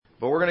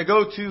But we're going to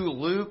go to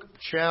Luke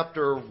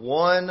chapter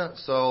 1.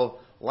 So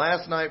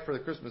last night for the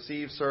Christmas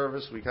Eve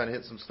service, we kind of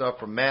hit some stuff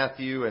from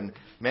Matthew and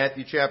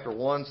Matthew chapter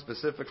 1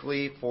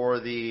 specifically for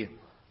the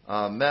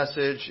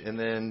message. And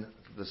then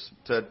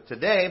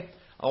today,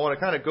 I want to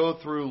kind of go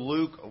through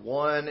Luke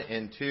 1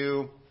 and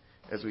 2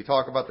 as we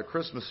talk about the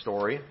Christmas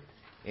story.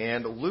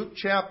 And Luke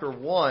chapter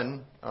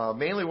 1,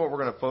 mainly what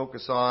we're going to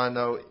focus on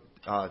though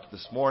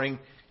this morning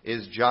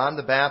is John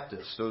the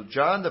Baptist. So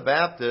John the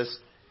Baptist,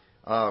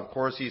 of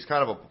course, he's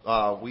kind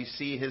of we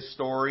see his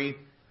story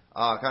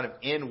kind of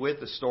end with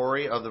the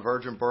story of the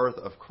virgin birth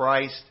of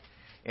Christ.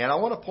 And I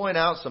want to point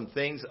out some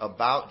things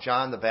about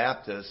John the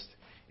Baptist,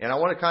 and I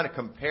want to kind of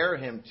compare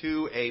him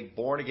to a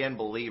born-again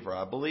believer.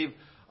 I believe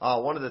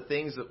one of the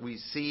things that we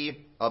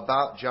see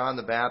about John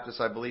the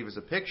Baptist, I believe, is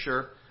a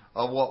picture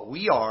of what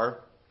we are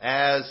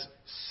as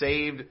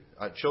saved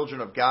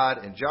children of God.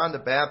 And John the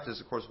Baptist,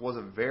 of course, was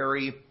a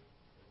very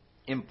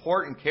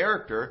important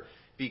character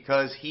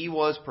because he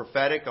was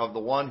prophetic of the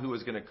one who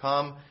was going to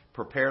come,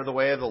 prepare the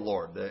way of the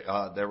Lord.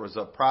 There was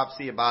a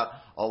prophecy about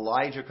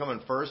Elijah coming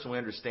first, and we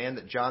understand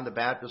that John the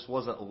Baptist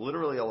wasn't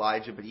literally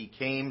Elijah, but he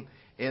came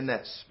in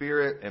that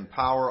spirit and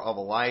power of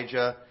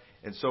Elijah.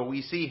 And so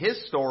we see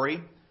his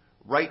story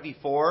right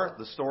before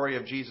the story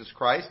of Jesus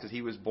Christ, because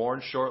he was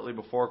born shortly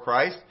before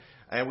Christ.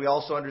 And we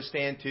also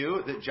understand,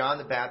 too, that John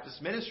the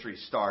Baptist's ministry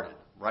started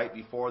right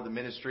before the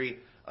ministry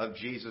of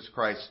Jesus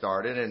Christ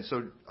started. And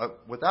so,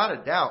 without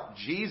a doubt,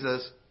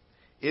 Jesus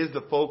is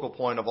the focal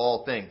point of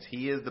all things.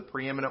 He is the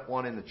preeminent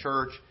one in the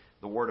church,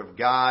 the Word of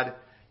God.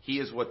 He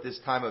is what this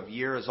time of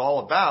year is all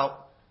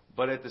about.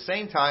 But at the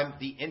same time,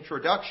 the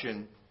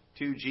introduction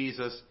to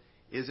Jesus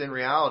is in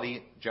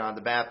reality John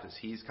the Baptist.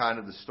 He's kind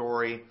of the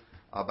story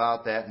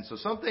about that. And so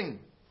something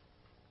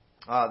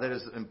that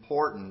is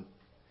important,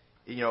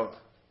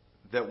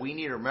 that we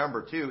need to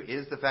remember too,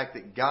 is the fact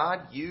that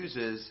God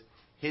uses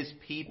His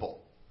people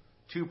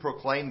to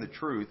proclaim the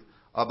truth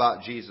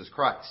about Jesus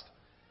Christ.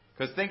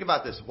 Because think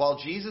about this. While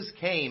Jesus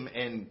came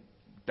and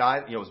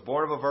died, was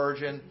born of a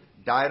virgin,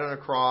 died on a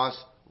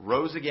cross,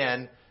 rose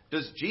again,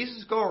 does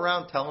Jesus go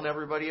around telling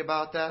everybody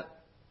about that?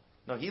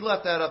 No, He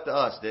left that up to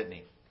us, didn't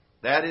He?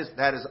 That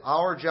is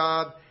our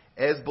job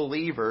as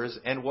believers,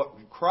 and what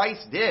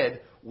Christ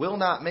did will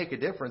not make a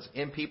difference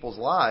in people's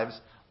lives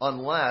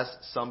unless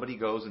somebody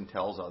goes and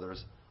tells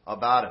others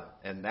about Him.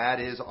 And that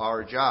is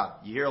our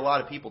job. You hear a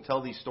lot of people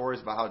tell these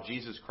stories about how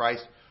Jesus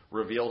Christ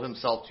revealed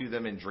Himself to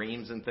them in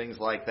dreams and things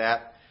like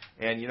that.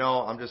 And,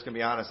 I'm just going to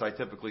be honest, I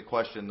typically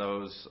question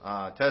those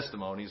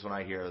testimonies when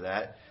I hear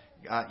that.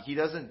 He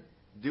doesn't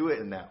do it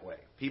in that way.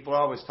 People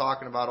are always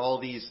talking about all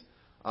these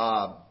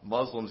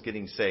Muslims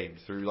getting saved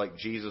through like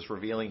Jesus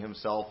revealing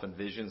Himself in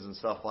visions and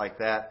stuff like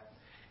that.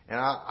 And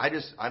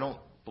I don't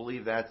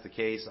believe that's the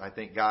case. I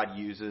think God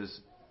uses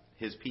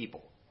His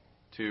people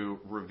to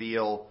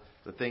reveal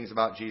the things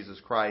about Jesus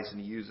Christ,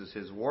 and He uses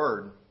His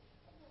Word.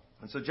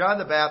 And so John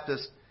the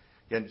Baptist,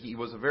 again, he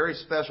was a very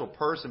special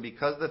person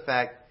because of the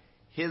fact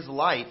his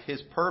life,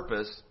 his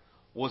purpose,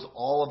 was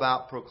all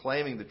about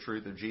proclaiming the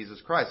truth of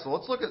Jesus Christ. So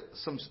let's look at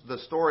the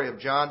story of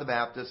John the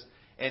Baptist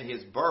and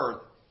his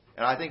birth.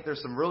 And I think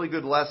there's some really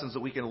good lessons that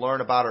we can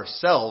learn about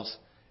ourselves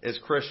as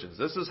Christians.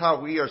 This is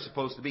how we are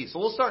supposed to be. So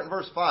we'll start in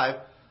verse 5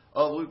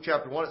 of Luke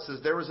chapter 1. It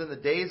says, "There was in the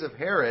days of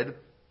Herod,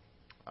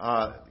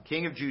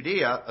 king of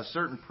Judea, a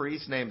certain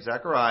priest named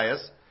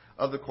Zacharias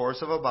of the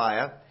course of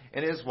Abiah,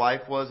 and his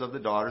wife was of the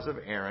daughters of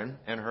Aaron,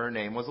 and her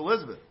name was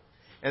Elizabeth.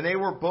 And they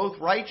were both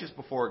righteous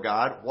before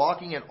God,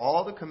 walking in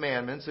all the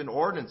commandments and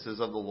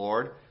ordinances of the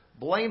Lord,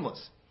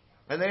 blameless.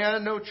 And they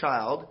had no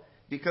child,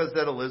 because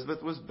that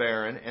Elizabeth was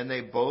barren, and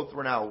they both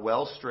were now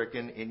well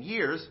stricken in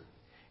years.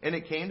 And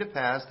it came to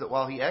pass that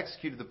while he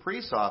executed the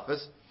priest's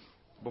office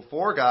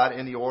before God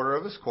in the order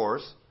of his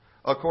course,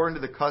 according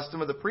to the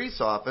custom of the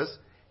priest's office,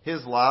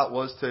 his lot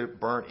was to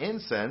burn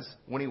incense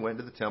when he went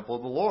to the temple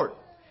of the Lord.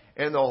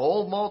 And the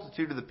whole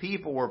multitude of the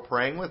people were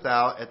praying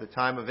without at the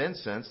time of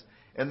incense,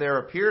 and there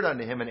appeared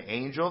unto him an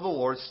angel of the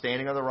Lord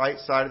standing on the right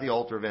side of the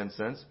altar of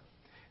incense.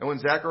 And when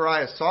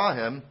Zacharias saw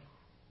him,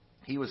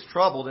 he was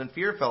troubled, and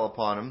fear fell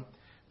upon him.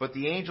 But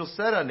the angel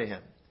said unto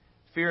him,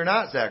 Fear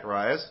not,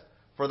 Zacharias,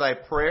 for thy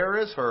prayer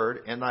is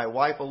heard, and thy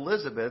wife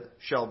Elizabeth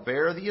shall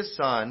bear thee a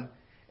son,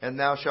 and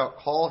thou shalt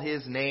call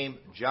his name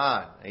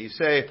John." And you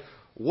say,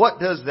 what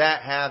does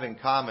that have in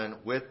common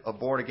with a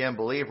born-again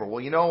believer?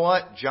 Well, you know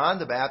what? John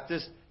the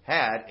Baptist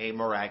had a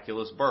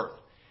miraculous birth.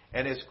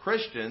 And as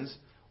Christians,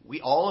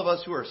 all of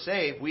us who are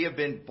saved, we have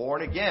been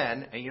born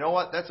again. And you know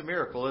what? That's a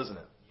miracle, isn't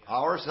it?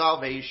 Our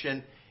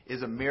salvation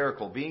is a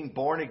miracle. Being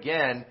born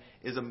again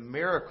is a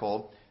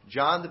miracle.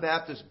 John the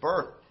Baptist's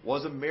birth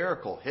was a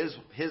miracle.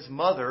 His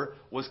mother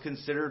was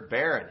considered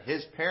barren.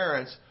 His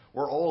parents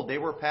were old. They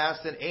were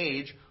past an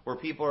age where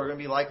people are going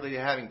to be likely to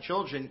having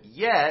children.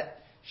 Yet,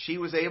 she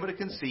was able to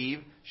conceive.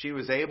 She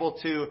was able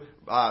to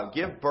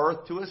give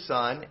birth to a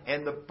son.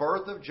 And the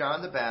birth of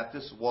John the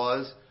Baptist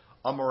was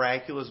a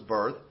miraculous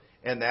birth.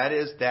 And that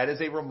is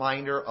a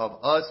reminder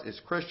of us as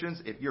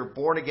Christians. If you're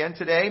born again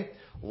today,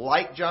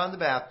 like John the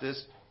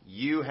Baptist,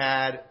 you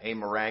had a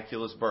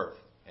miraculous birth.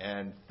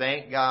 And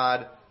thank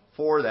God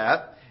for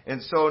that.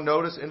 And so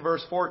notice in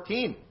verse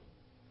 14,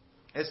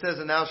 it says,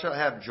 "And thou shalt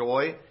have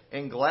joy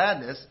and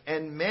gladness,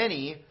 and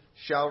many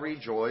shall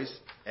rejoice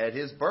at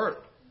his birth."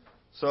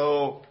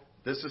 So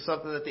this is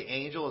something that the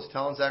angel is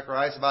telling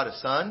Zacharias about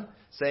his son,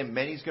 saying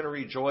many's going to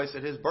rejoice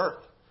at his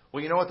birth.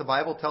 Well, you know what the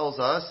Bible tells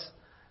us?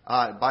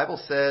 The Bible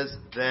says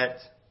that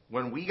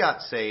when we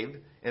got saved,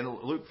 in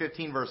Luke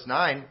 15, verse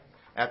 9,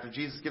 after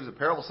Jesus gives a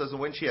parable, it says, "And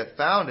when she hath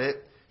found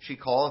it, she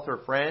calleth her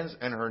friends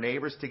and her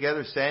neighbors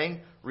together,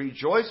 saying,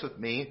 Rejoice with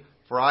me,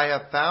 for I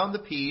have found the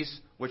peace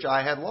which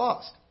I had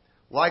lost.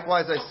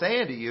 Likewise I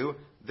say unto you,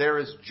 there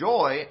is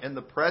joy in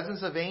the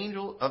presence of the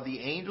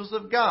angels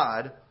of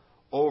God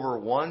over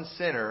one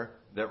sinner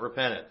that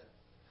repenteth."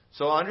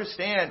 So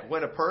understand,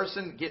 when a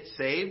person gets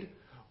saved,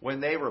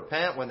 when they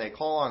repent, when they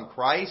call on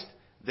Christ,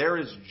 there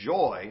is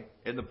joy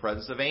in the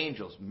presence of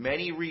angels.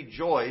 Many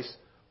rejoice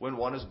when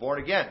one is born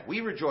again.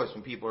 We rejoice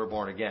when people are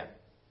born again.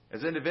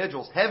 As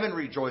individuals, heaven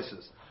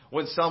rejoices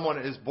when someone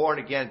is born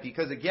again,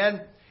 because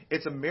again,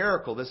 it's a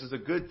miracle. This is a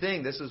good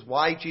thing. This is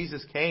why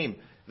Jesus came.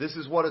 This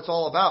is what it's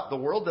all about. The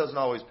world doesn't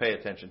always pay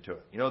attention to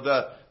it.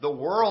 The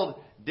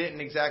world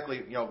didn't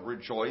exactly,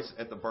 rejoice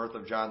at the birth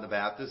of John the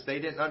Baptist. They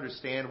didn't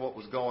understand what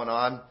was going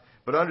on.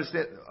 But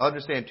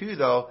understand too,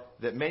 though,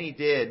 that many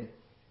did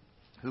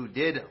who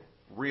did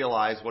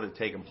realize what had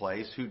taken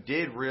place, who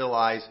did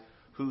realize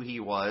who he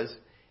was,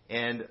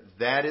 and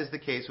that is the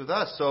case with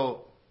us.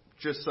 So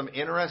just some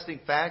interesting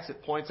facts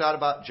it points out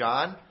about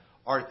John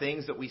are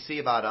things that we see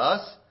about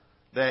us,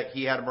 that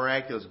he had a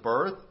miraculous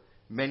birth.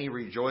 Many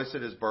rejoiced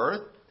at his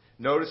birth.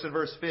 Notice in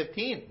verse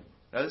 15.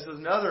 Now this is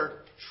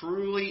another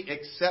truly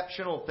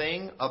exceptional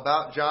thing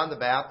about John the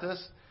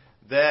Baptist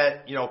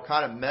that,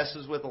 kind of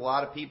messes with a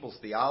lot of people's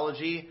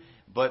theology.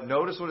 But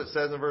notice what it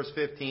says in verse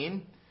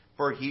 15.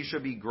 "For he shall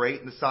be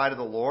great in the sight of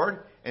the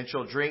Lord, and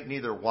shall drink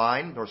neither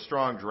wine nor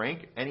strong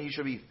drink, and he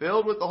shall be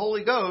filled with the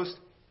Holy Ghost,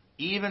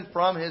 even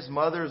from his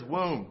mother's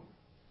womb."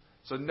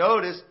 So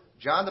notice,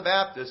 John the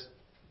Baptist,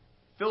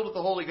 filled with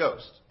the Holy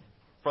Ghost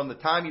from the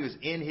time he was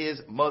in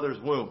his mother's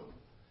womb.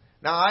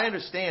 Now, I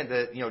understand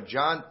that,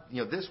 John,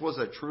 this was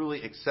a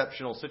truly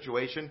exceptional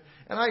situation.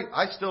 And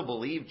I still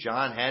believe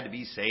John had to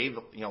be saved,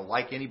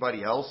 like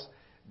anybody else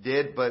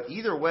did. But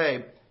either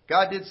way,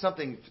 God did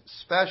something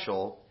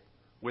special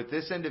with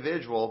this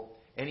individual,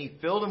 and he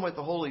filled him with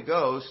the Holy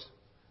Ghost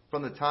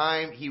from the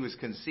time he was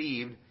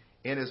conceived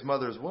in his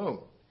mother's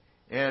womb.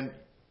 And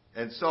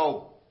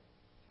so,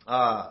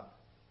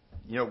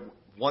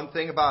 one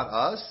thing about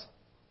us,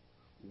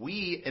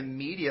 we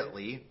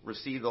immediately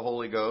receive the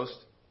Holy Ghost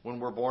when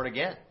we're born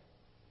again.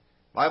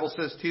 Bible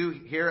says too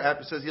here,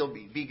 after it says he'll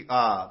be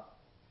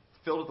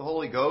filled with the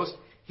Holy Ghost,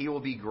 he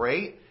will be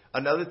great.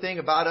 Another thing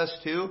about us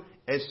too,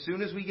 as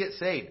soon as we get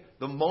saved,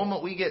 the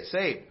moment we get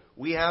saved,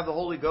 we have the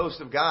Holy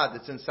Ghost of God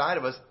that's inside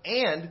of us,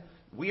 and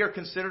we are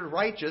considered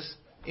righteous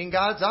in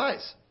God's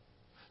eyes.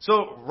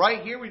 So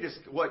right here,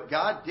 what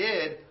God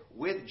did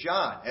with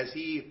John, as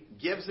he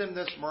gives him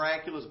this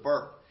miraculous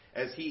birth,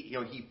 as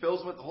he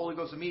fills him with the Holy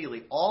Ghost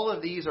immediately. All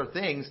of these are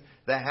things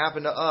that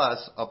happen to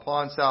us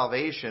upon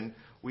salvation.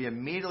 We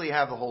immediately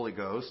have the Holy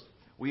Ghost.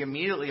 We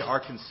immediately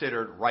are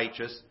considered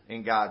righteous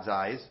in God's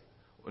eyes.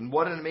 And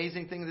what an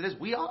amazing thing that is.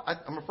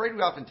 I'm afraid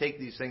we often take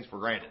these things for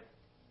granted.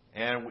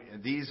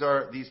 And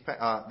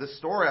this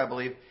story, I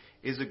believe,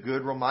 is a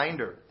good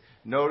reminder.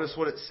 Notice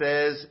what it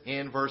says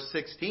in verse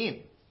 16.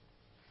 It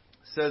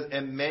says,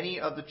 "And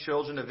many of the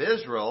children of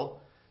Israel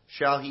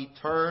shall he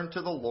turn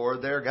to the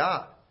Lord their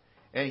God.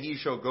 And he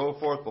shall go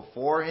forth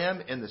before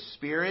him in the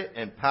spirit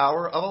and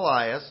power of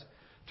Elias,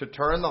 to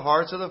turn the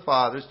hearts of the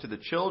fathers to the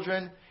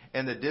children,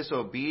 and the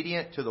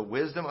disobedient to the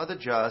wisdom of the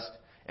just,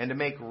 and to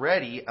make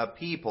ready a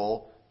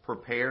people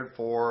prepared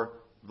for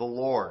the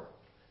Lord."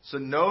 So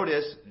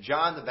notice,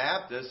 John the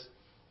Baptist,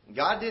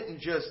 God didn't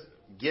just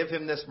give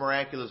him this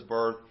miraculous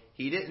birth.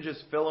 He didn't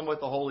just fill him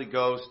with the Holy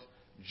Ghost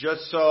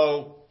just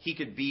so he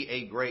could be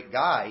a great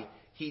guy.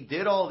 He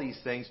did all these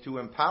things to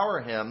empower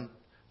him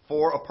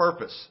for a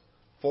purpose,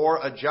 for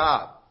a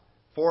job,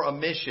 for a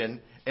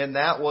mission, and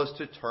that was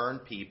to turn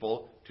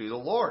people to the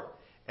Lord.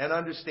 And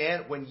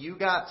understand, when you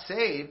got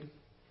saved,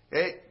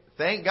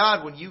 thank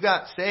God when you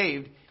got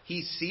saved,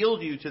 He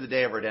sealed you to the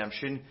day of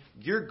redemption.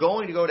 You're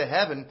going to go to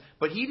heaven,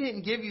 but He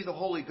didn't give you the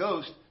Holy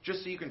Ghost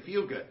just so you can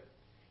feel good.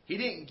 He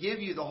didn't give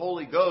you the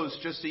Holy Ghost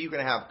just so you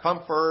can have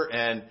comfort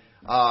and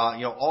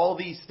all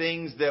these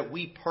things that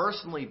we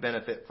personally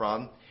benefit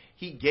from.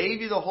 He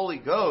gave you the Holy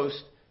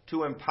Ghost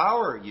to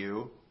empower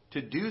you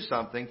to do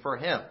something for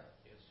Him.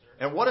 Yes,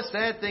 sir. And what a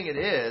sad thing it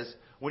is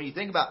when you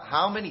think about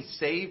how many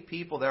saved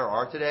people there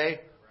are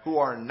today who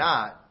are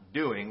not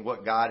doing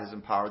what God has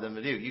empowered them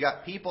to do. You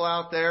got people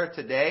out there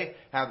today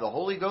have the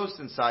Holy Ghost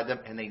inside them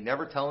and they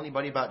never tell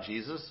anybody about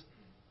Jesus.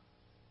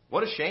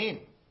 What a shame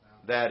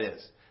that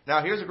is.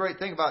 Now, here's a great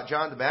thing about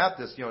John the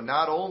Baptist.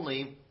 Not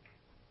only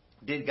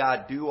did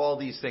God do all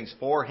these things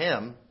for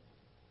him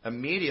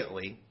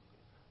immediately,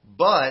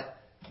 but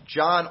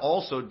John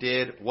also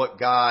did what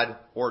God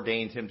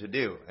ordained him to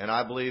do. And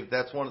I believe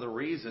that's one of the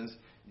reasons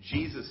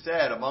Jesus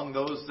said, among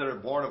those that are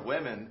born of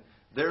women,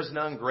 there's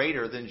none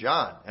greater than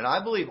John. And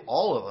I believe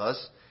all of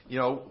us,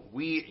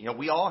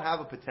 we all have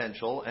a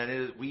potential,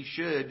 and we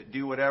should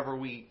do whatever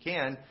we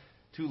can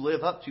to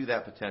live up to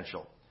that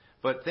potential.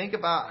 But think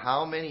about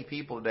how many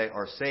people today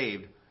are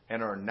saved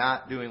and are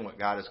not doing what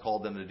God has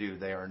called them to do.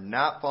 They are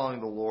not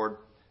following the Lord.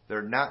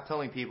 They're not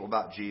telling people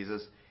about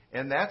Jesus.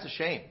 And that's a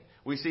shame.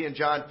 We see in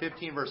John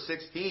 15, verse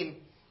 16,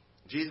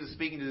 Jesus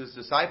speaking to his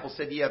disciples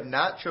said, "Ye have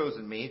not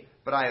chosen me,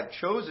 but I have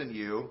chosen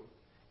you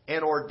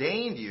and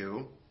ordained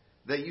you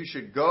that you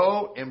should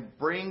go and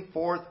bring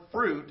forth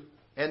fruit,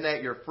 and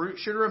that your fruit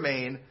should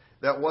remain,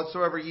 that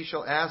whatsoever ye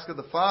shall ask of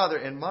the Father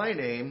in my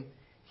name,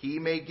 he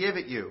may give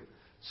it you."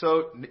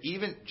 So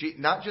even,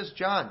 not just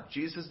John,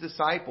 Jesus'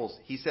 disciples,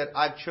 he said,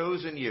 "I've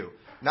chosen you."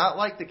 Not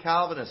like the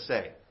Calvinists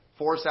say,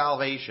 for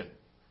salvation.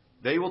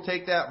 They will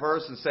take that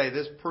verse and say,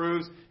 this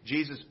proves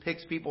Jesus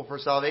picks people for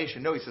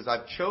salvation. No, he says,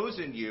 "I've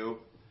chosen you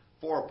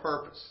for a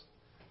purpose."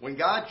 When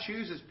God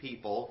chooses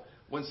people,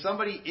 when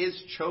somebody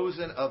is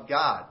chosen of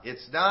God,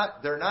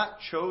 they're not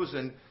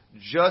chosen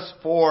just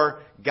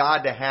for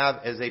God to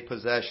have as a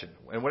possession.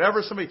 And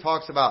whenever somebody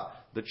talks about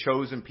the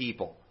chosen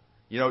people,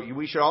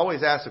 we should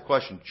always ask the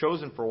question,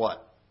 chosen for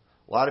what?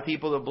 A lot of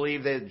people that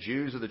believe that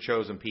Jews are the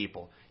chosen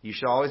people. You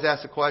should always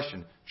ask the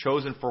question,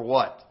 chosen for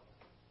what?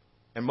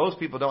 And most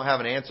people don't have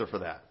an answer for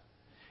that.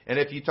 And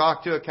if you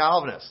talk to a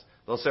Calvinist,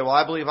 they'll say, "Well,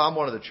 I believe I'm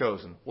one of the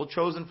chosen." Well,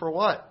 chosen for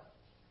what?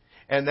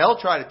 And they'll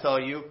try to tell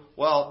you,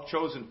 well,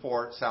 chosen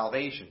for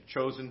salvation,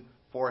 chosen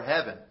for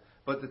heaven.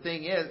 But the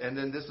thing is, and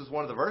then this is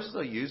one of the verses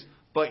they'll use,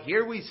 but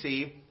here we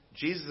see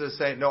Jesus is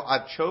saying, "No,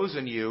 I've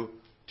chosen you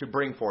to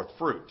bring forth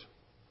fruit."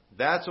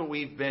 That's what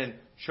we've been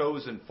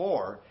chosen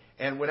for.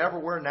 And whenever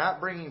we're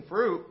not bringing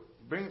forth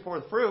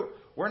fruit,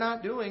 we're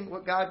not doing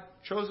what God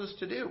chose us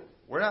to do.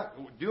 We're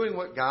not doing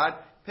what God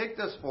picked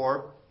us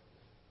for,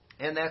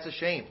 and that's a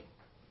shame.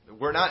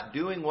 We're not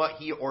doing what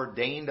He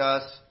ordained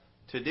us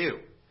to do.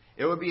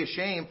 It would be a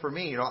shame for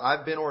me.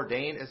 I've been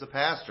ordained as a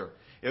pastor.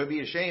 It would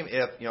be a shame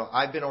if,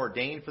 I've been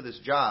ordained for this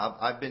job.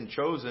 I've been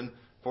chosen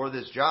for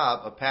this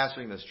job of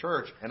pastoring this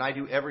church, and I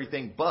do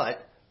everything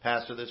but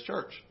pastor this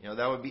church.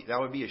 That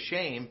would be a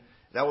shame.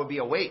 That would be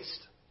a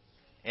waste.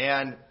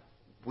 And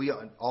we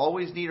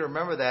always need to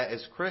remember that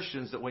as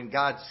Christians, that when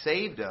God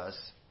saved us,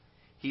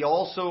 He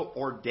also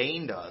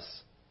ordained us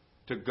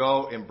to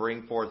go and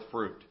bring forth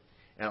fruit.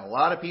 And a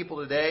lot of people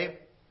today,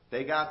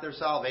 they got their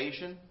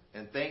salvation,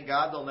 and thank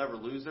God they'll never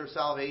lose their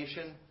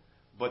salvation,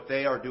 but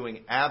they are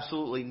doing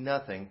absolutely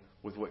nothing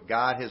with what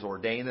God has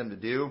ordained them to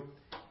do,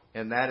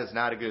 and that is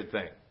not a good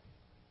thing.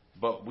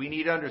 But we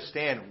need to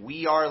understand,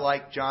 we are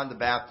like John the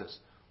Baptist.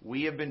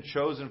 We have been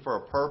chosen for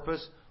a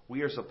purpose.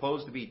 We are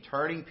supposed to be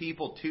turning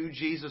people to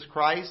Jesus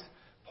Christ,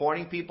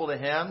 pointing people to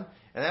Him,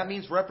 and that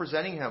means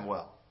representing Him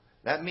well.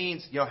 That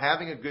means,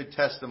 having a good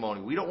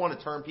testimony. We don't want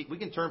to turn people. We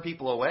can turn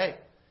people away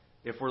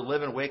if we're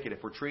living wicked,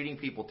 if we're treating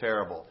people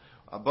terrible.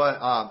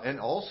 And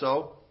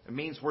also, it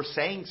means we're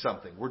saying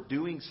something. We're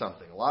doing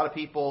something. A lot of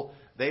people,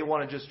 they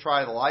want to just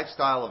try the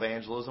lifestyle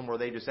evangelism where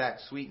they just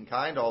act sweet and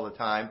kind all the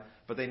time,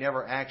 but they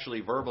never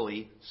actually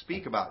verbally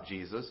speak about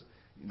Jesus.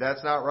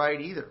 That's not right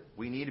either.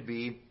 We need to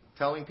be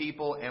telling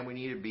people, and we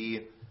need to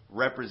be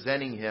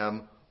representing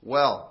Him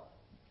well.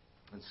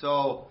 And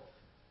so,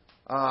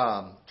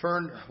 we're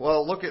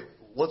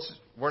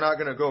not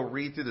going to go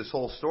read through this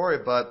whole story,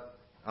 but,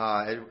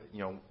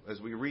 as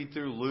we read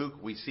through Luke,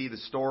 we see the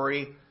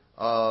story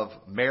of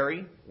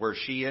Mary, where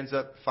she ends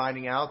up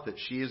finding out that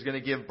she is going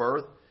to give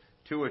birth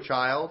to a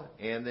child,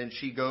 and then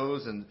she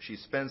goes and she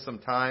spends some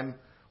time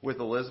with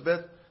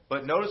Elizabeth.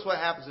 But notice what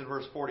happens in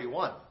verse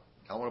 41.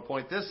 I want to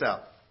point this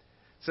out.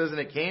 It says, "And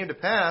it came to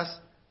pass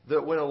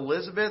that when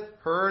Elizabeth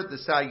heard the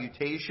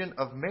salutation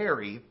of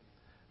Mary,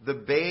 the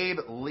babe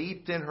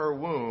leaped in her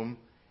womb,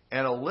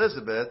 and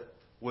Elizabeth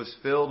was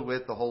filled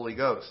with the Holy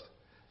Ghost."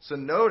 So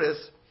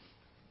notice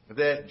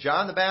that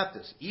John the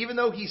Baptist, even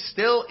though he's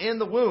still in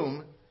the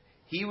womb,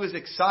 he was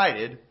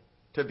excited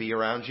to be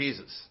around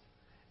Jesus.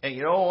 And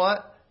you know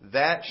what?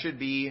 That should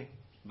be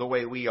the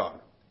way we are.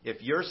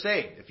 If you're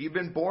saved, if you've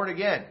been born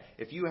again,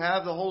 if you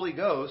have the Holy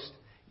Ghost,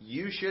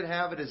 you should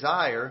have a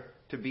desire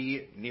to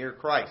be near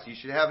Christ. You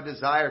should have a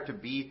desire to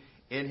be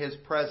in His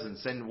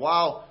presence. And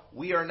while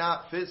we are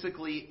not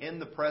physically in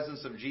the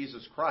presence of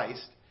Jesus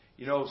Christ,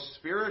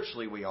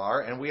 spiritually we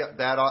are, and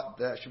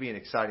that should be an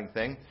exciting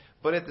thing.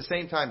 But at the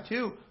same time,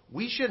 too,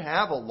 we should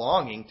have a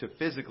longing to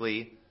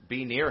physically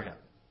be near Him.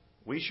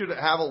 We should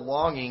have a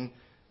longing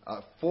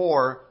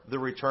for the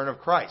return of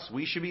Christ.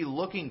 We should be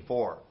looking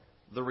for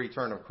the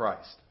return of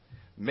Christ.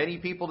 Many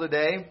people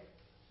today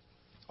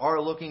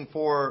are looking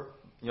for,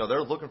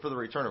 they're looking for the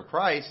return of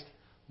Christ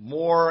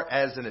more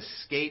as an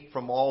escape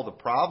from all the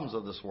problems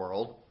of this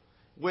world,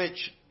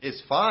 which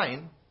is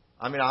fine.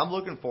 I mean, I'm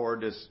looking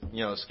forward to,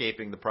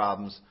 escaping the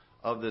problems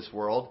of this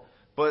world.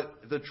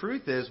 But the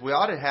truth is, we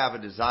ought to have a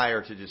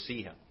desire to just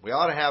see Him. We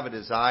ought to have a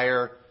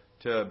desire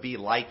to be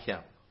like Him.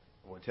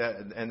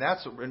 And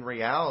that's, in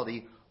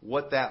reality,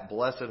 what that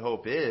blessed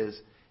hope is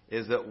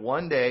that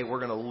one day we're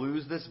going to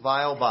lose this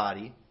vile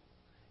body,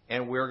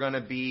 and we're going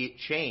to be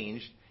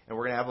changed, and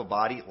we're going to have a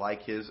body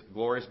like His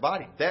glorious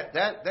body.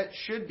 That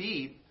should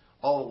be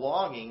a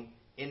longing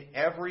in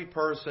every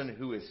person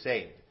who is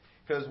saved.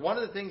 Because one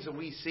of the things that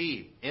we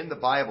see in the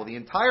Bible, the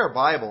entire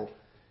Bible,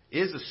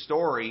 is a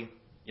story,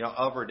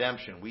 of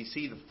redemption. We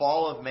see the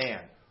fall of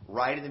man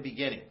right in the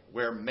beginning,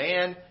 where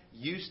man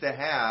used to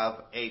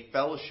have a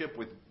fellowship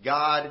with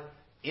God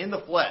in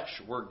the flesh,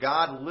 where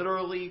God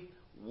literally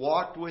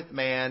walked with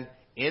man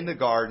in the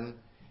garden.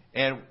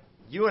 And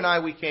you and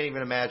I, we can't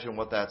even imagine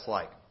what that's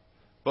like.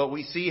 But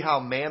we see how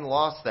man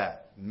lost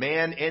that.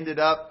 Man ended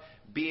up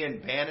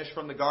being banished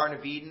from the Garden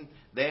of Eden.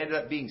 They ended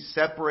up being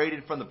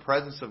separated from the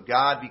presence of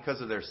God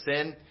because of their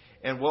sin.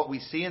 And what we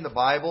see in the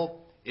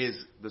Bible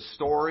is the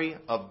story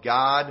of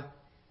God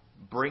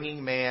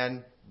bringing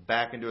man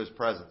back into His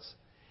presence.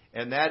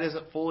 And that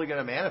isn't fully going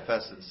to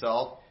manifest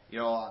itself,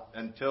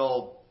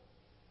 until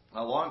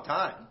a long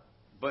time.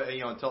 But,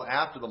 until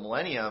after the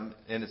millennium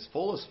in its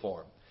fullest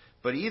form.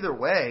 But either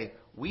way,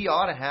 we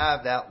ought to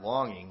have that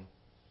longing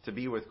to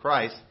be with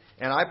Christ.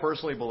 And I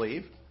personally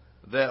believe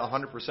that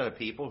 100% of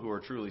people who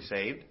are truly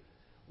saved,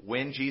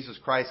 when Jesus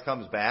Christ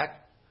comes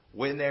back,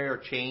 when they are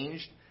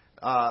changed,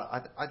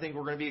 I think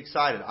we're going to be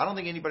excited. I don't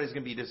think anybody's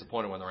going to be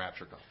disappointed when the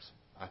rapture comes.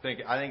 I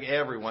think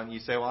everyone, you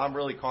say, well, I'm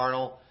really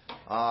carnal,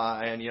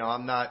 and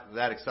I'm not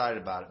that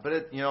excited about it.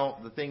 But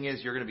the thing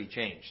is, you're going to be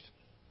changed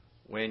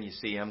when you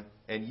see Him,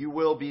 and you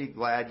will be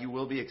glad, you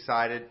will be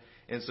excited.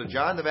 And so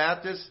John the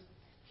Baptist,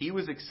 he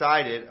was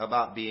excited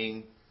about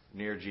being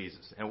near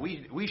Jesus. And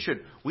we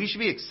should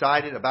be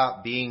excited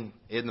about being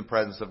in the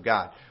presence of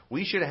God.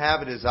 We should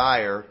have a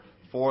desire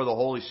for the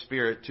Holy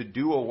Spirit to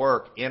do a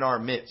work in our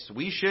midst.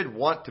 We should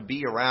want to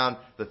be around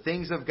the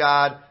things of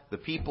God, the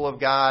people of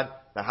God,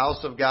 the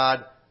house of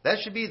God. That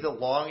should be the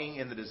longing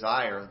and the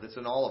desire that's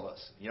in all of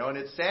us. And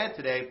it's sad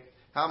today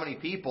how many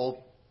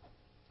people,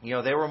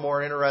 they were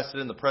more interested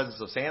in the presence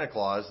of Santa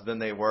Claus than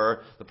they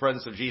were the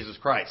presence of Jesus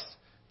Christ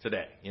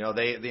today.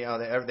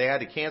 They had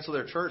to cancel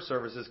their church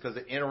services because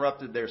it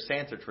interrupted their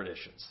Santa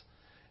traditions.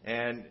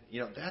 And,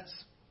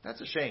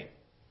 that's a shame,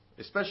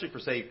 especially for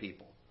saved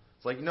people.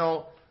 It's like,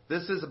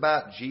 this is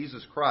about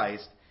Jesus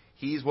Christ.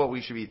 He's what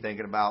we should be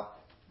thinking about.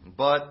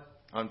 But,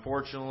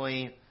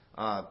 unfortunately,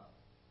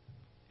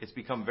 it's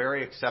become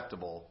very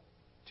acceptable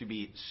to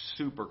be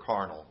super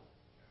carnal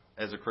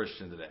as a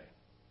Christian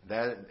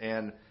today.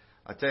 And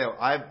I tell you,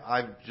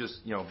 I've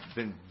just,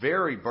 been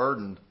very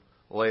burdened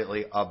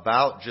lately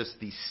about just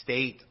the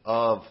state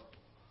of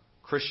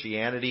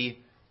Christianity,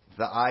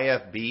 the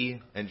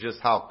IFB, and just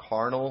how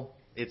carnal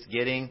it's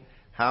getting.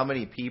 How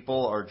many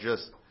people are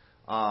just,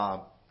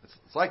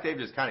 it's like they've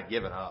just kind of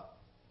given up.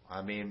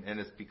 And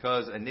it's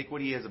because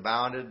iniquity has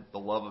abounded, the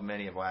love of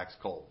many have waxed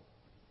cold.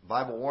 The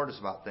Bible warned us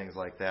about things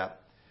like that.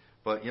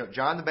 But,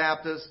 John the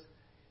Baptist,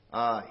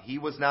 he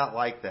was not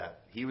like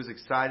that. He was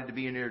excited to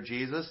be near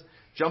Jesus.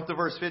 Jump to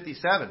verse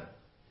 57.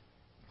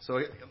 So,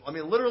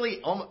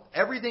 literally,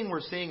 everything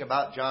we're seeing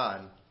about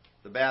John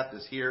the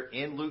Baptist here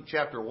in Luke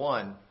chapter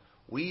 1,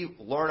 we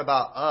learn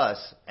about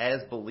us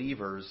as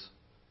believers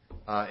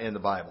in the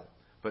Bible.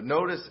 But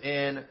notice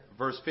in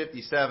verse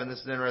 57, this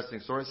is an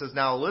interesting story. It says,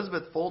 Now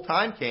Elizabeth full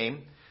time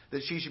came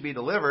that she should be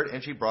delivered,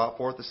 and she brought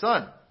forth a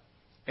son.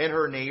 And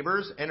her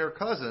neighbors and her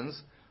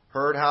cousins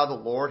heard how the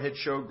Lord had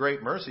showed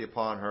great mercy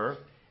upon her,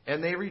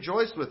 and they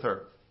rejoiced with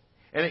her.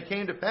 And it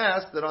came to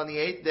pass that on the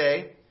 8th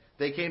day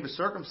they came to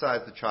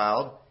circumcise the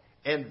child,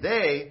 and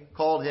they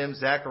called him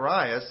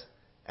Zacharias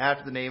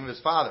after the name of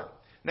his father.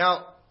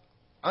 Now,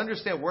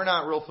 understand, we're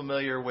not real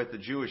familiar with the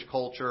Jewish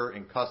culture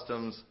and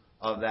customs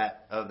of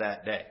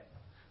that day.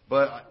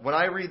 But when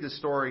I read the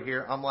story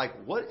here, I'm like,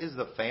 what is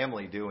the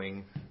family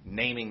doing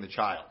naming the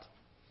child?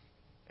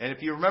 And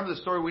if you remember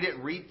the story, we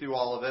didn't read through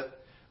all of it.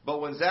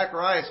 But when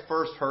Zacharias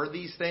first heard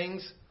these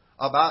things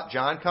about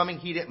John coming,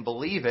 he didn't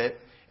believe it.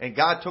 And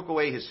God took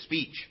away his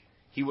speech.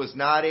 He was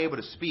not able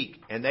to speak.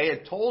 And they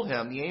had told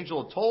him, the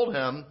angel had told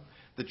him,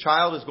 the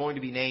child is going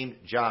to be named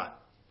John.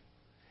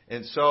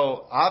 And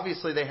so,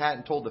 obviously, they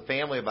hadn't told the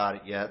family about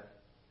it yet.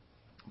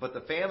 But the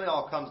family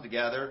all comes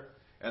together,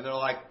 and they're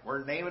like,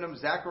 we're naming him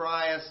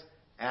Zacharias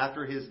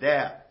after his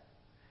dad.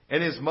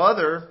 And his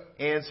mother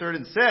answered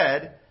and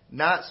said,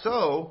 Not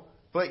so,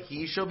 but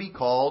he shall be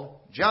called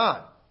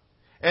John.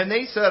 And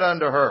they said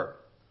unto her,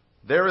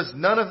 There is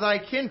none of thy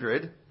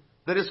kindred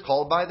that is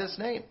called by this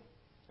name.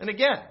 And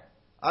again,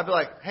 I'd be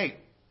like, hey,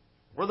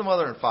 we're the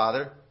mother and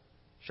father.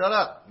 Shut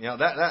up.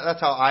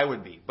 That's how I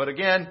would be. But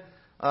again,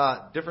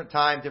 different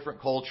time,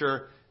 different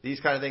culture. These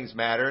kind of things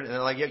mattered. And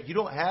they're like, yeah, you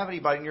don't have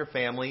anybody in your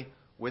family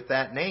with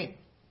that name.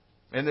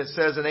 And it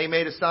says, and they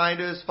made a sign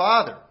to his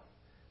father,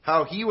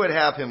 how he would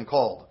have him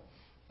called.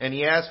 And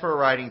he asked for a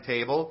writing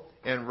table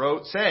and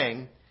wrote,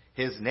 saying,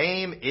 His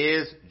name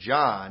is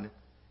John.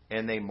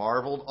 And they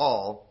marveled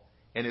all.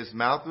 And his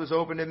mouth was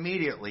opened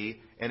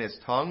immediately, and his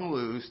tongue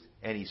loosed,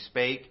 and he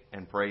spake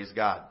and praised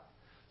God.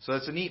 So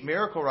it's a neat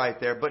miracle right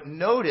there. But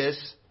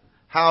notice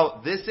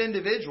how this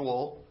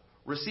individual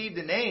received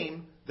a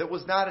name that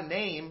was not a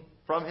name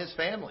from his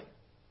family.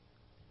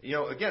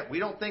 Again, we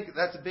don't think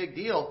that's a big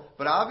deal,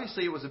 but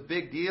obviously it was a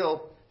big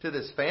deal to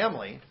this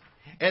family.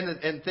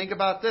 And think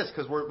about this,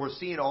 because we're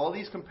seeing all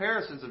these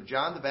comparisons of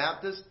John the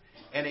Baptist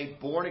and a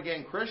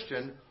born-again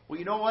Christian. Well,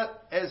 you know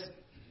what? As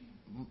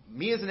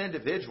me as an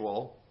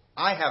individual,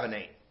 I have a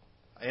name.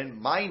 And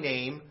my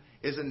name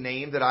is a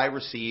name that I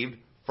received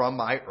from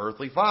my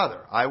earthly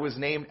father. I was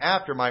named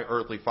after my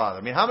earthly father.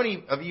 I mean, how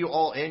many of you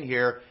all in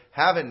here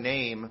have a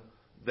name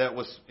that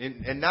was,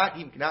 and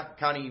not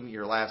counting even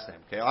your last name,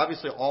 okay?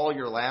 Obviously, all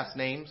your last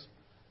names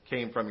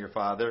came from your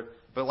father,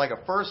 but like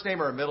a first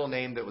name or a middle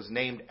name that was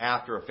named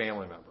after a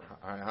family member.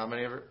 All right, how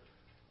many of it?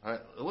 All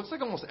right, it looks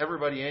like almost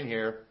everybody in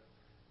here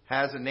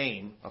has a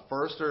name, a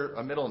first or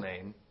a middle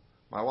name.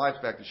 My wife's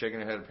back to shaking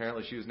her head.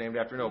 Apparently, she was named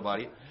after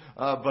nobody,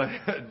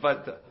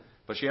 but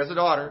she has a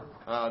daughter,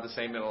 the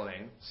same middle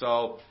name.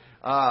 So,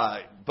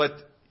 but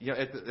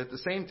at the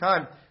same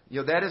time,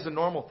 that is a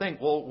normal thing.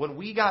 Well, when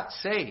we got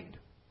saved,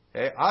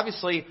 okay,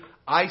 obviously,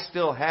 I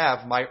still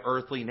have my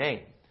earthly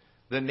name.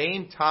 The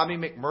name Tommy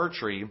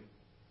McMurtry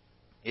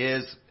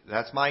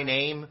that's my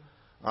name.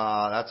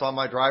 That's on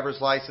my driver's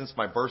license,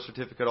 my birth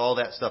certificate, all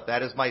that stuff.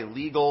 That is my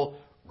legal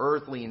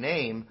earthly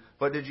name.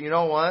 But did you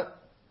know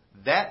what?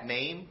 That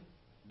name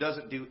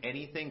doesn't do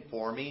anything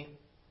for me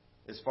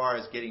as far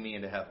as getting me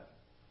into heaven.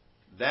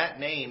 That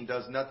name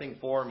does nothing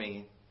for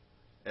me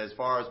as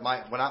far as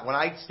when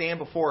I stand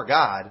before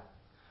God.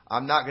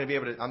 I'm not going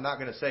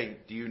to say,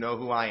 do you know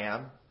who I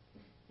am?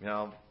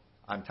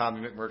 I'm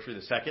Tommy McMurtry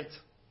II.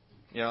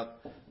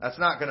 That's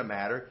not going to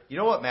matter. You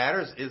know what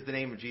matters is the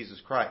name of Jesus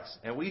Christ.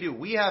 And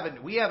we have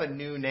a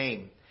new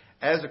name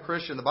as a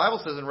Christian. The Bible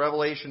says in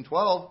Revelation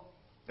 12,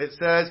 it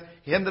says,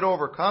 him that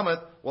overcometh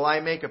will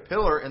I make a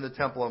pillar in the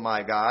temple of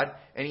my God,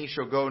 and he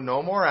shall go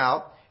no more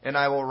out, and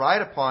I will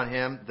write upon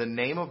him the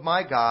name of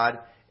my God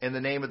and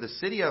the name of the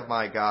city of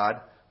my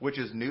God, which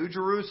is New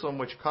Jerusalem,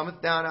 which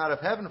cometh down out of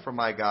heaven from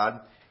my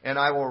God, and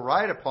I will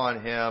write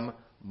upon him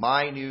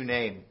my new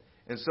name.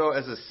 And so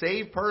as a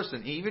saved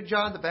person, even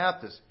John the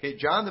Baptist, okay,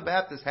 John the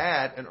Baptist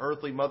had an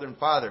earthly mother and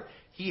father.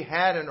 He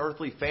had an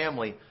earthly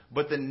family.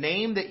 But the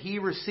name that he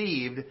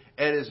received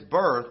at his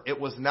birth, it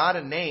was not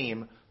a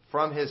name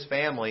from his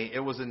family. It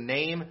was a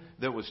name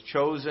that was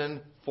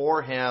chosen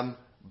for him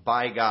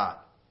by God.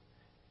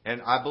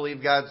 And I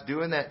believe God's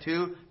doing that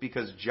too,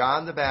 because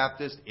John the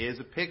Baptist is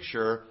a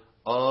picture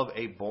of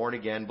a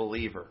born-again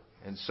believer.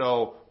 And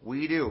so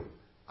we do.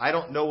 I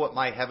don't know what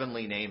my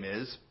heavenly name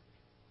is.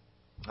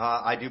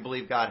 I do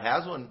believe God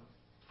has one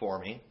for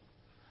me.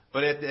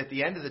 But at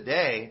the end of the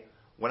day,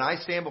 when I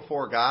stand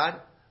before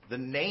God, the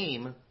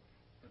name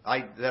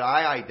that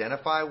I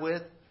identify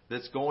with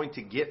that's going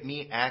to get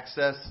me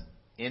access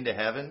into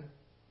heaven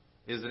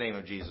is the name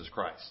of Jesus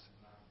Christ.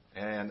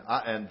 And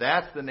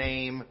that's the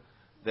name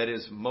that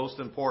is most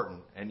important.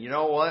 And you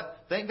know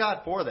what? Thank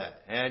God for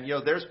that. And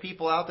there's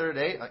people out there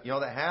today,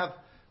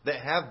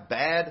 that have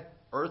bad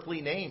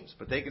earthly names,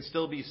 but they can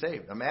still be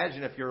saved.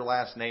 Imagine if your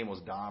last name was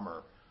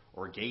Dahmer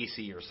or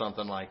Gacy or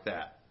something like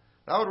that.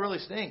 That would really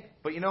stink.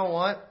 But you know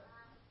what?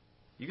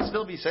 You can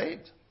still be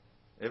saved.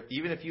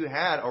 Even if you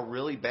had a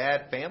really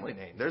bad family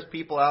name. There's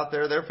people out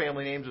there, their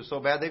family names are so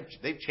bad,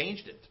 they've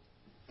changed it.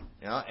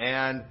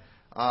 And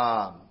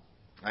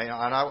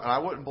I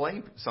wouldn't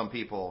blame some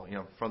people,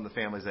 from the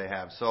families they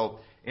have. So,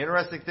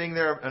 interesting thing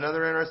there.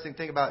 Another interesting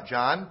thing about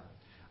John.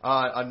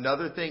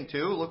 Another thing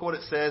too. Look what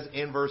it says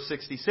in verse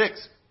 66.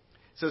 It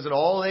says, and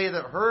all they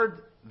that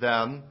heard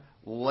them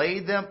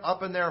laid them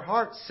up in their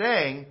hearts,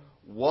 saying,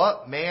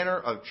 what manner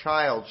of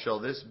child shall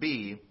this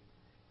be?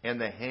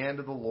 And the hand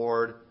of the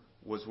Lord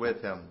was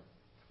with him.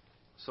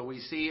 So we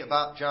see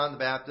about John the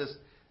Baptist,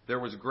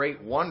 there was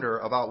great wonder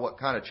about what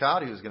kind of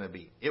child he was going to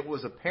be. It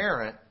was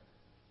apparent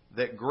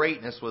that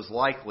greatness was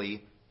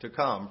likely to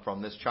come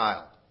from this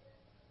child.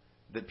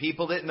 That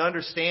people didn't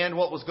understand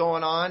what was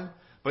going on,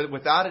 but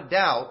without a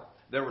doubt,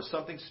 there was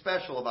something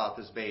special about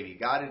this baby.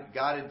 God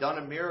had done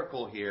a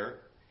miracle here,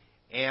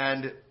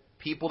 and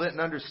people didn't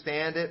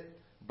understand it,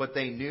 but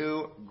they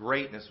knew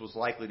greatness was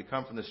likely to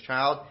come from this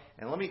child.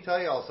 And let me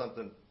tell you all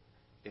something.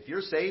 If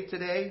you're saved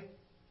today,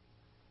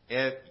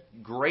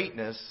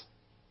 greatness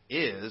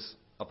is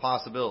a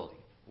possibility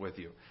with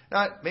you.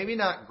 Maybe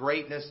not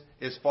greatness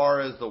as far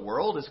as the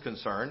world is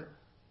concerned,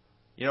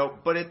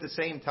 but at the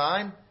same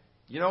time,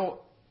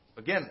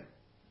 again,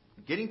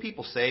 getting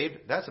people saved,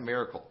 that's a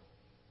miracle.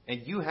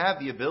 And you have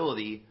the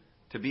ability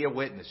to be a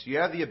witness. You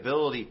have the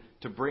ability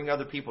to bring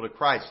other people to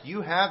Christ.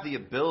 You have the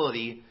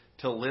ability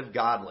to live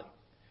godly.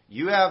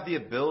 You have the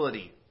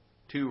ability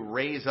to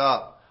raise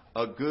up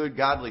a good,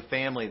 godly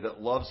family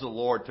that loves the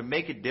Lord, to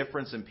make a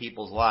difference in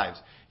people's lives.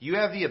 You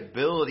have the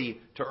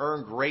ability to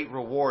earn great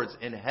rewards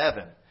in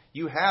heaven.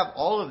 You have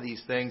all of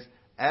these things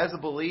as a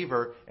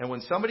believer. And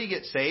when somebody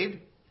gets saved,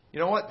 you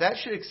know what? That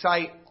should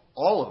excite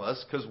all of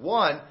us, because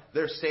one,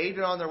 they're saved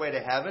and on their way to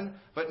heaven.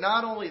 But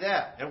not only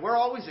that, and we're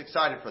always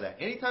excited for that.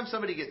 Anytime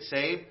somebody gets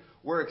saved,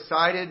 we're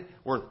excited.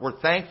 We're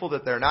thankful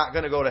that they're not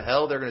going to go to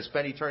hell. They're going to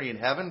spend eternity in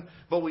heaven.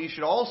 But we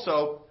should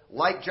also,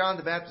 like John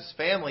the Baptist's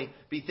family,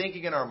 be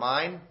thinking in our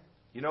mind,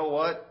 you know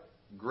what?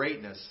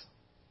 Greatness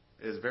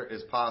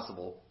is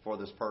possible for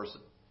this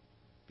person,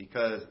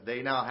 because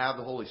they now have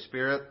the Holy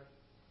Spirit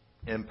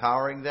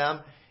empowering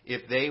them.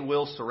 If they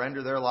will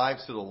surrender their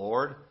lives to the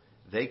Lord,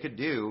 they could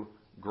do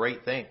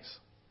great things.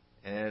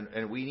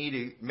 And we need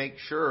to make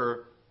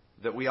sure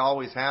that we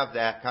always have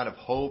that kind of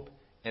hope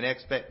and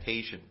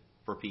expectation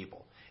for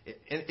people.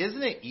 And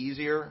isn't it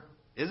easier,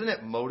 isn't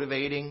it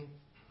motivating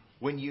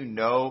when you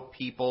know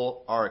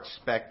people are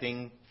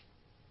expecting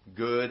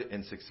good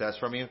and success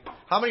from you?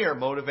 How many are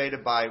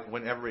motivated by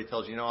when everybody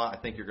tells you, I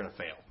think you're going to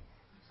fail?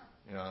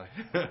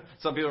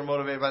 Some people are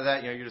motivated by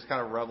that. You just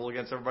kind of rebel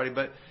against everybody.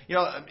 But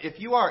if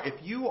you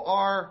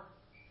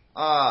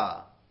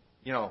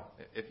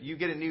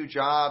get a new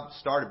job,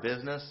 start a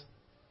business,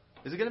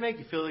 is it going to make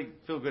you feel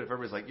good if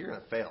everybody's like, you're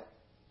going to fail?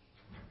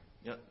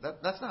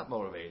 That's not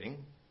motivating.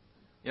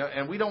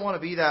 And we don't want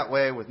to be that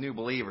way with new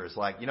believers.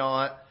 Like, you know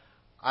what?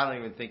 I don't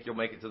even think you'll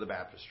make it to the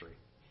baptistry.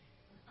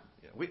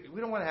 We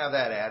don't want to have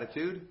that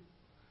attitude.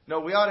 No,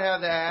 we ought to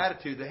have that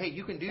attitude that, hey,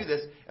 you can do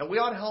this, and we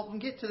ought to help them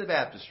get to the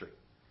baptistry.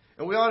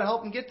 And we ought to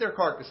help them get their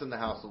carcass in the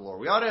house of the Lord.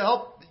 We ought to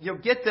help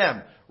get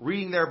them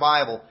reading their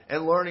Bible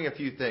and learning a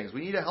few things.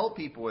 We need to help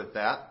people with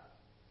that.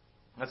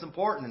 That's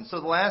important. And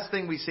so the last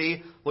thing we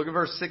see, look at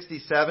verse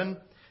 67. It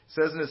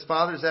says, and his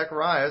father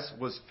Zacharias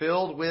was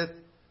filled with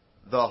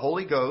the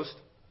Holy Ghost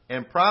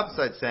and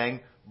prophesied,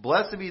 saying,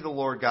 Blessed be the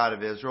Lord God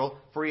of Israel,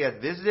 for he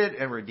hath visited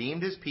and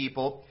redeemed his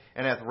people,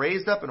 and hath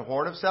raised up an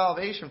horn of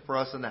salvation for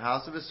us in the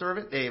house of his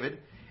servant David.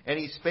 And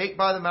he spake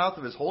by the mouth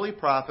of his holy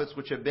prophets,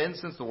 which have been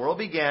since the world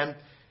began,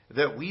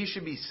 that we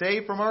should be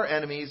saved from our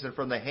enemies and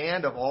from the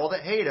hand of all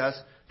that hate us,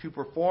 to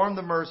perform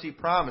the mercy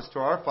promised to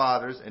our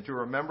fathers, and to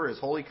remember his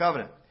holy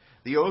covenant.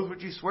 The oath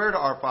which he sware to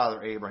our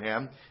father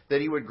Abraham,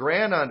 that he would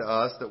grant unto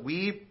us that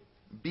we,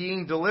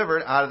 being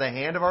delivered out of the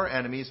hand of our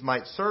enemies,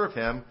 might serve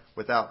him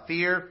without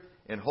fear,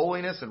 in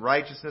holiness and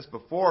righteousness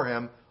before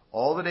him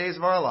all the days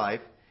of our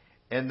life.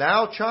 And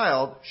thou,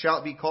 child,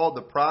 shalt be called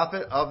the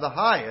prophet of the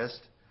highest,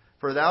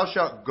 for thou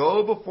shalt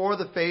go before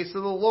the face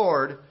of the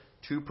Lord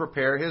to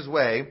prepare his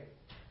way,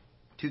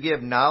 to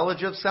give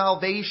knowledge of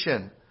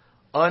salvation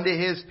unto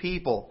his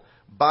people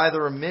by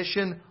the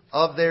remission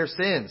of their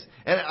sins.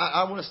 And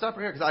I want to stop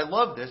right here because I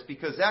love this,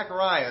 because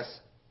Zacharias,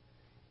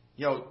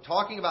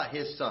 talking about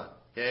his son,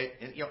 okay,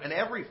 and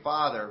every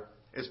father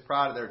is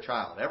proud of their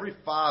child. Every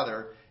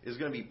father is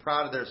going to be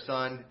proud of their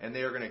son, and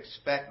they are going to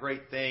expect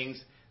great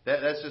things.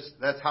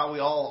 That's how we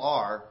all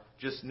are,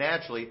 just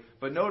naturally.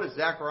 But notice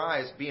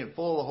Zacharias, being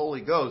full of the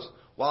Holy Ghost,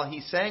 while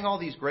he sang all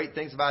these great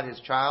things about his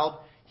child,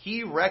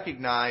 he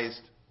recognized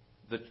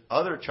the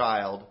other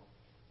child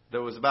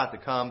that was about to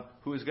come,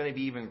 who is going to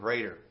be even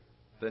greater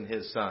than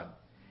his son.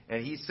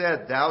 And he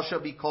said, thou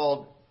shalt be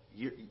called,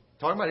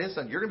 talking about his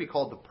son, you're going to be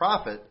called the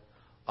prophet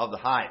of the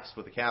highest,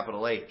 with a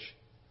capital H.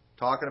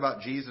 Talking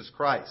about Jesus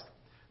Christ.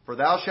 For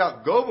thou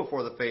shalt go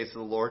before the face of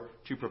the Lord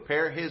to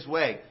prepare his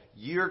way.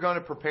 You're going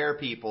to prepare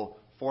people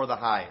for the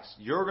highest.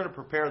 You're going to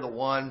prepare the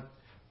one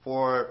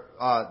for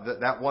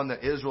that one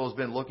that Israel has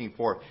been looking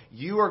for.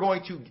 You are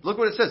going to, look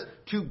what it says,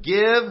 to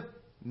give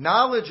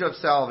knowledge of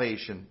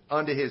salvation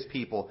unto his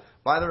people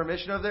by the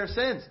remission of their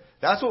sins.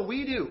 That's what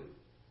we do.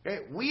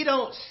 Okay? We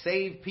don't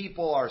save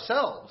people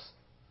ourselves,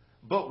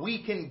 but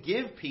we can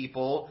give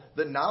people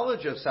the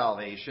knowledge of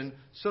salvation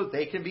so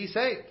they can be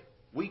saved.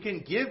 We can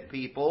give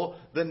people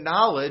the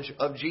knowledge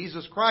of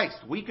Jesus Christ.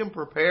 We can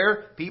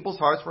prepare people's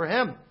hearts for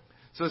him.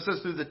 So it says,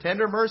 through the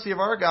tender mercy of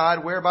our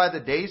God, whereby the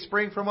day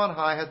spring from on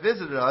high hath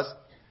visited us,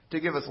 to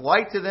give us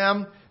light to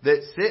them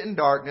that sit in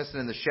darkness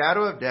and in the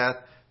shadow of death,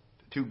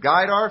 to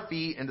guide our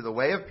feet into the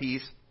way of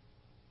peace.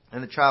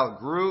 And the child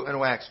grew and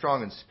waxed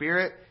strong in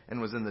spirit,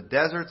 and was in the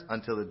deserts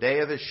until the day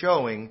of his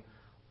showing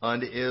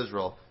unto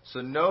Israel.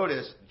 So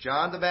notice,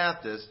 John the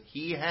Baptist,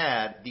 he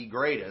had the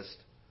greatest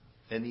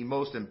and the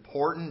most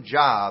important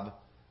job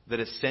that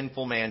a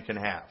sinful man can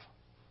have.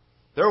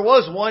 There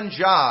was one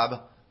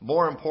job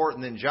more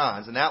important than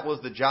John's, and that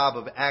was the job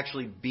of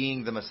actually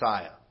being the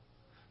Messiah.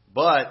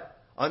 But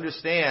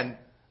understand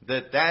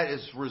that that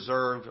is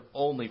reserved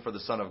only for the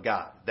Son of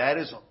God. That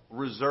is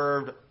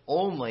reserved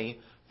only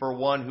for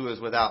one who is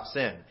without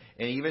sin.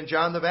 And even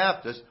John the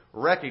Baptist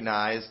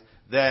recognized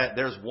that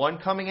there's one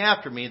coming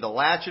after me, the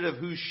latchet of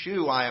whose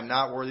shoe I am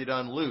not worthy to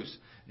unloose.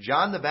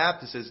 John the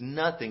Baptist is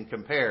nothing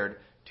compared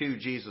to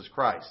Jesus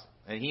Christ.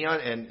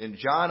 And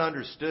John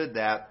understood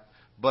that,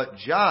 but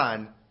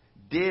John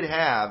did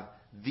have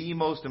the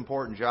most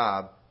important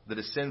job that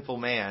a sinful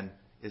man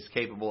is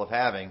capable of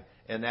having,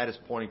 and that is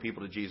pointing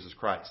people to Jesus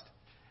Christ.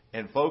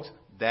 And folks,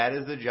 that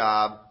is the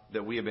job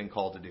that we have been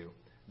called to do.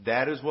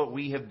 That is what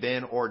we have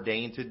been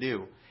ordained to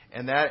do.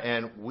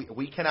 And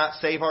we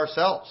cannot save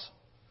ourselves.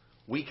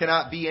 We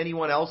cannot be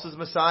anyone else's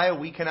Messiah.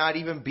 We cannot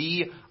even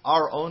be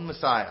our own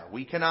Messiah.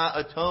 We cannot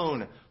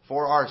atone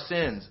for our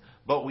sins.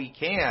 But we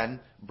can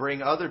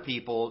bring other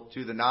people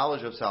to the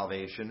knowledge of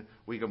salvation.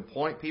 We can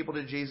point people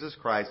to Jesus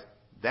Christ.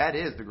 That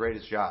is the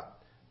greatest job.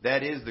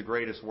 That is the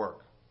greatest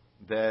work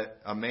that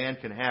a man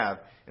can have.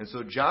 And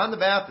so John the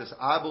Baptist,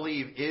 I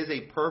believe, is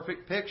a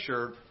perfect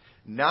picture,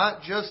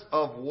 not just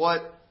of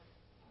what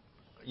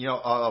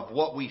of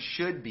what we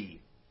should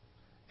be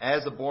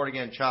as a born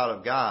again child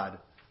of God.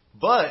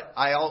 But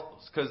I also,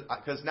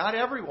 because not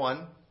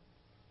everyone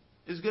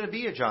is going to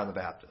be a John the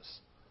Baptist.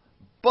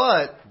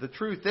 But the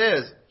truth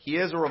is, he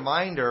is a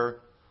reminder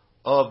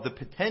of the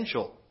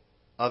potential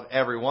of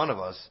every one of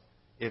us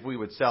if we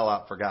would sell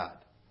out for God.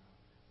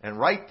 And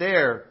right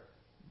there,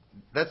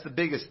 that's the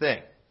biggest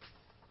thing.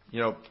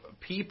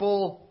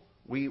 People,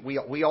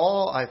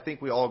 I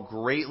think we all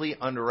greatly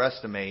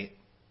underestimate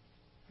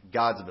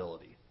God's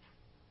ability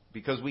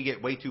because we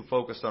get way too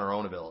focused on our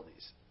own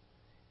abilities.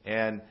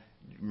 And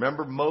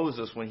remember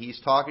Moses when he's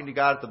talking to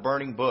God at the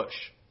burning bush.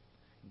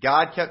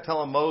 God kept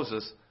telling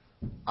Moses,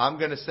 I'm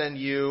going to send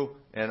you,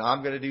 and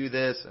I'm going to do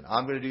this, and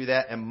I'm going to do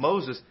that. And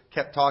Moses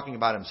kept talking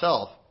about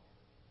himself.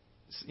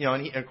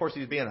 And of course he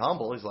was being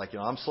humble. He's like,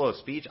 I'm slow of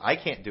speech. I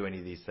can't do any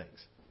of these things.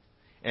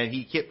 And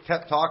he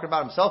kept talking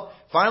about himself.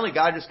 Finally,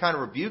 God just kind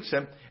of rebukes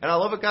him. And I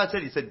love what God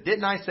said. He said,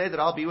 didn't I say that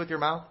I'll be with your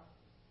mouth?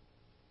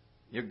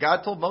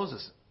 God told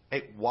Moses,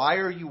 hey, why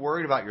are you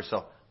worried about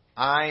yourself?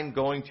 I'm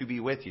going to be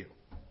with you.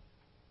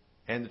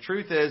 And the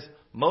truth is,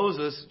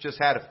 Moses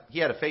had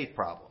a faith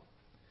problem.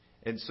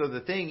 And so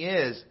the thing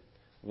is,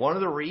 one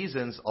of the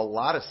reasons a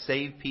lot of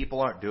saved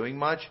people aren't doing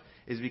much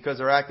is because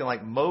they're acting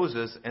like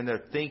Moses and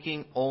they're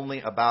thinking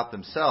only about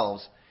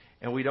themselves.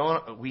 And we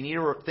need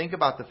to think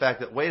about the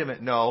fact that, wait a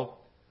minute, no,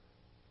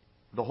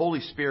 the Holy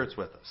Spirit's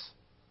with us.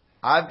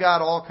 I've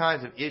got all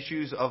kinds of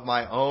issues of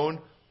my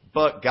own,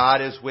 but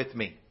God is with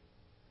me.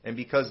 And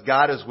because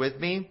God is with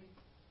me,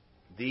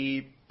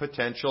 the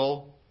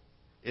potential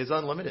is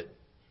unlimited.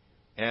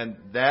 And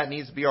that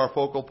needs to be our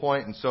focal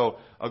point. And so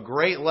a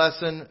great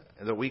lesson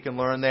that we can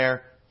learn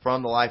there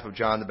from the life of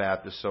John the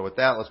Baptist. So with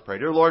that, let's pray.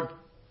 Dear Lord,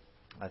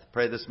 I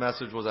pray this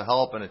message was a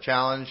help and a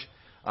challenge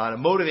and a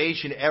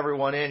motivation to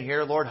everyone in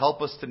here. Lord,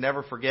 help us to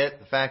never forget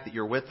the fact that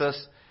you're with us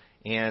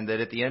and that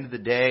at the end of the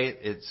day,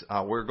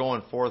 we're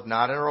going forth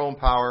not in our own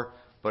power,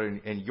 but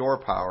in your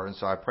power. And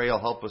so I pray you'll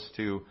help us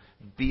to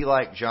be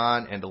like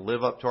John and to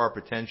live up to our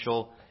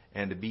potential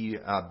and to be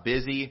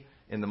busy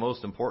in the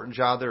most important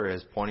job there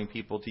is, pointing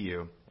people to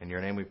you. In your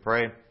name we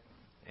pray.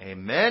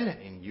 Amen.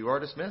 And you are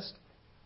dismissed.